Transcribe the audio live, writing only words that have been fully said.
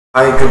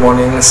Hi, good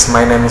morning.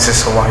 My name is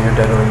Wahyu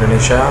dari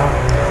Indonesia.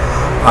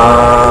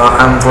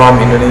 I'm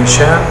from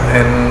Indonesia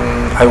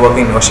and I work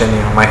in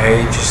Oceania. My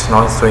age is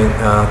now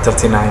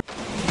 39.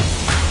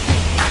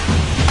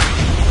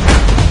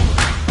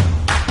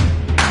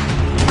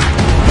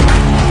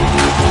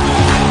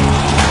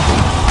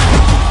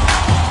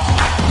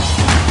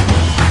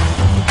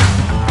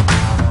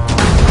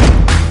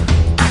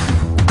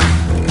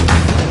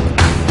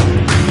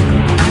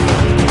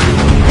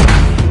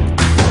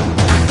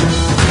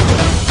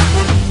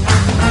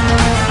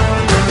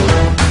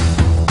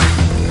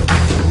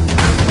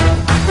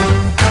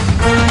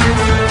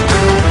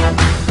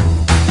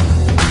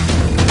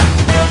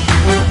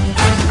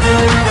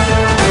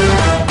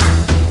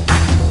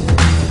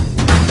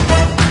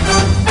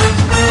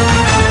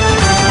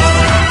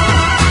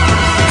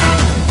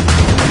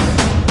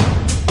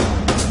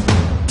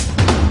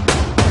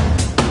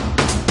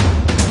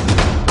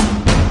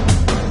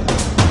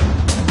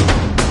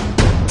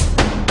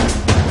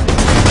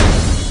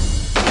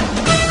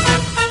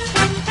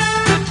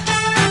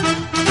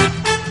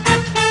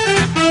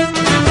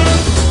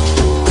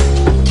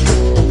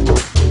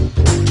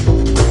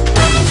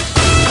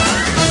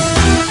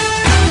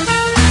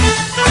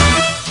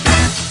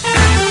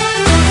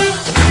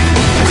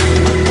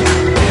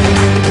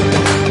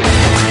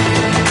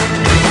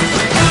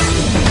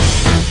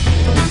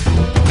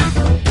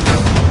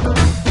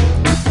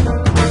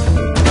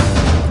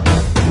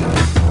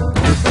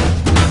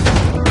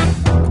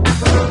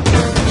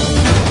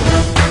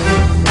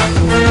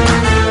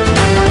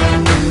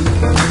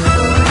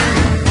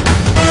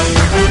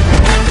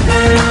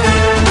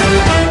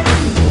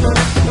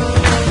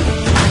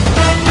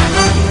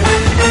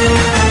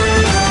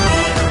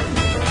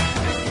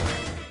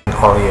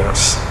 All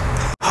years.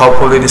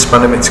 Hopefully this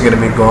pandemic is going to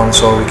be gone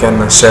so we can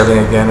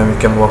sailing again and we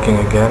can walking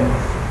again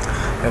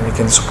and we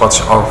can support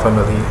our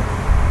family.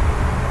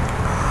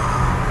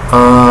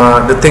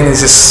 The thing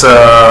is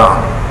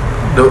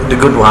the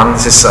good one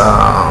is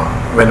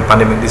when the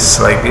pandemic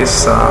is like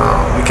this,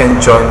 we can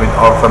join with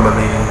our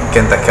family, we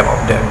can take care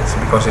of them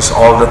because it's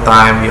all the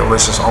time we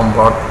always is on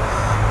board.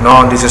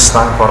 Now this is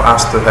time for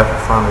us to have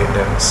fun with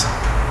them.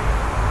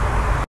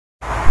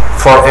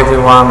 For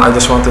everyone, I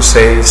just want to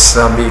say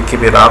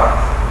keep it up,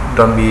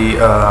 don't be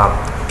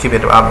keep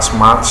it up as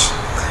much,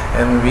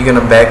 and we're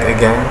gonna back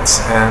again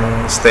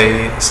and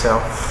stay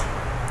safe.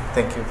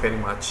 Thank you very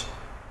much.